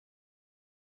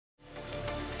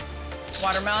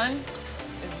Watermelon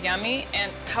is yummy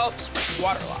and helps with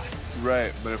water loss.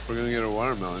 Right, but if we're gonna get a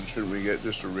watermelon, should we get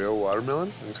just a real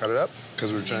watermelon and cut it up?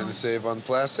 Because we're trying to save on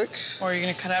plastic. Or are you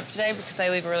gonna cut it up today because I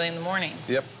leave early in the morning?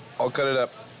 Yep, I'll cut it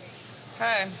up.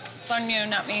 Okay, it's on you,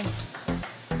 not me.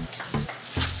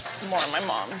 Some more of my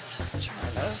mom's. Try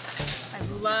those. I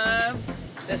love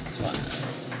this one.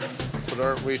 But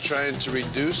aren't we trying to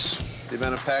reduce the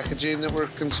amount of packaging that we're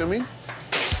consuming?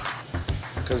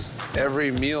 Because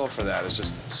every meal for that is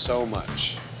just so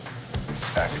much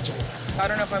packaging. I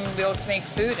don't know if I'm gonna be able to make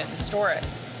food and store it.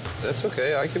 That's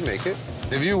okay, I can make it.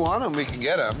 If you want them, we can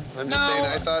get them. I'm just saying,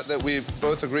 I thought that we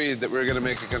both agreed that we were gonna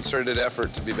make a concerted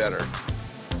effort to be better.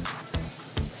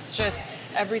 It's just,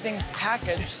 everything's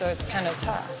packaged, so it's kind of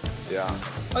tough. Yeah.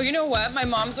 Oh, you know what? My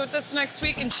mom's with us next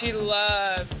week, and she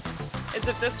loves... Is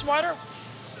it this water?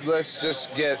 Let's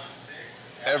just get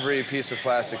every piece of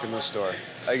plastic in the store.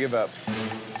 I give up.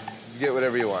 Get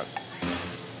whatever you want.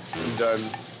 I'm done.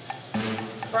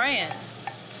 Brian.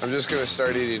 I'm just gonna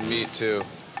start eating meat, too.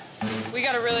 We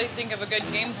gotta really think of a good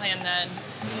game plan then.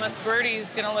 Unless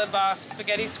Birdie's gonna live off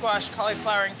spaghetti, squash,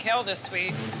 cauliflower, and kale this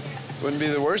week. Wouldn't be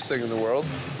the worst thing in the world.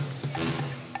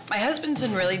 My husband's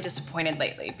been really disappointed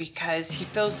lately because he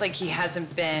feels like he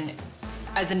hasn't been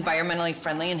as environmentally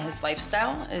friendly in his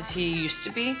lifestyle as he used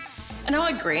to be. And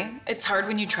I'll agree, it's hard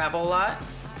when you travel a lot,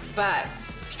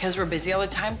 but because we're busy all the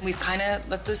time, we've kind of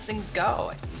let those things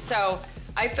go. So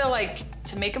I feel like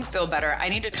to make him feel better, I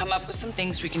need to come up with some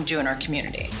things we can do in our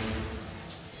community.